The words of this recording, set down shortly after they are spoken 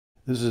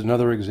This is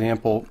another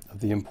example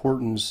of the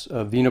importance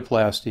of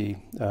venoplasty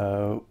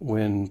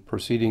when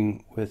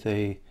proceeding with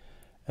an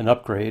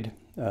upgrade,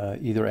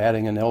 either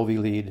adding an LV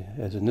lead,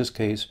 as in this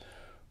case,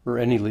 or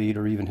any lead,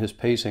 or even his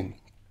pacing.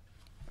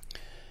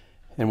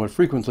 And what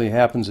frequently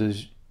happens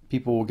is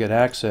people will get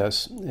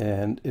access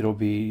and it'll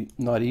be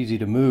not easy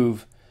to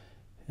move,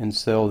 and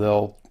so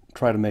they'll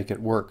try to make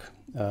it work.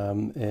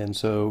 And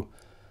so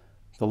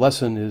the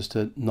lesson is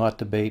to not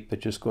debate, but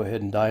just go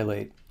ahead and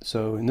dilate.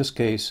 So in this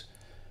case,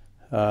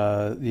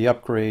 the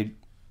upgrade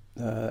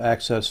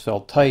access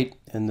felt tight,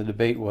 and the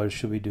debate was,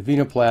 should we do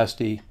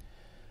venoplasty?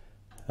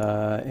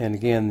 And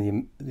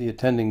again, the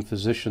attending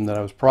physician that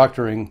I was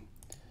proctoring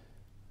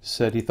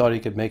said he thought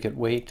he could make it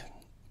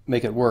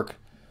work.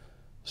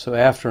 So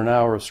after an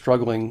hour of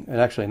struggling,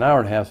 and actually an hour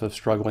and a half of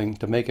struggling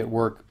to make it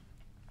work,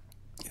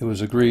 it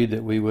was agreed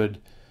that we would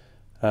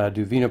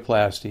do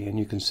venoplasty. And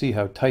you can see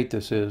how tight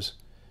this is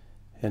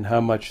and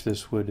how much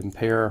this would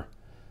impair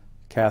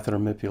catheter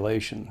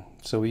manipulation.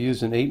 So we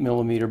used an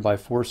 8mm by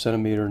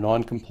 4cm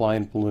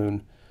non-compliant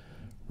balloon,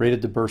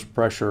 rated to burst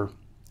pressure.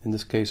 In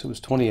this case, it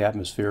was 20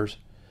 atmospheres.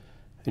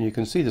 And you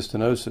can see the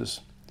stenosis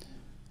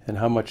and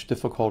how much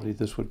difficulty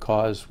this would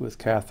cause with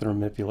catheter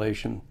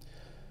manipulation.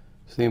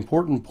 So the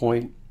important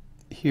point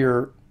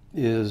here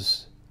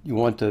is you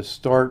want to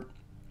start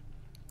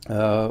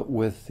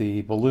with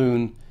the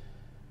balloon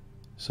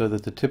so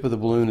that the tip of the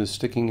balloon is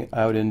sticking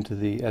out into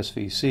the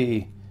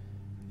SVC,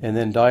 and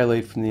then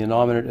dilate from the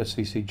innominate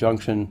SVC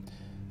junction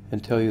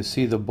until you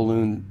see the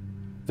balloon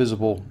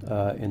visible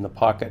in the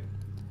pocket.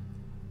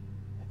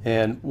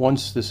 And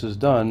once this is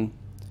done,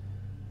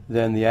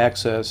 then the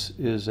access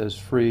is as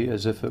free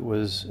as if it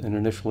was an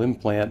initial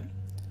implant,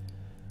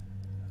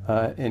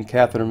 and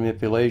catheter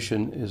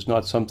manipulation is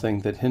not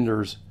something that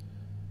hinders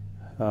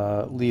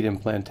lead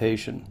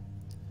implantation.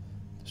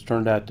 This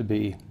turned out to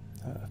be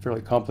a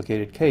fairly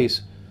complicated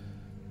case,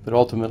 but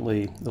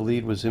ultimately the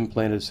lead was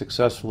implanted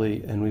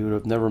successfully, and we would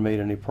have never made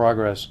any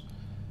progress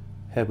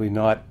had we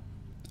not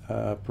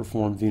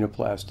performed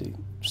venoplasty.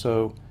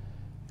 So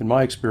in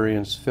my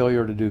experience,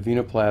 failure to do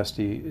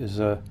venoplasty is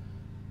a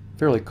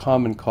fairly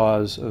common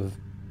cause of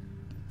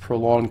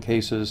prolonged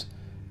cases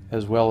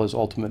as well as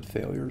ultimate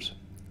failures.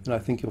 And I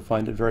think you'll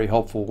find it very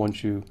helpful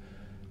once you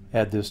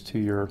add this to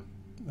your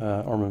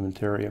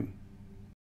armamentarium.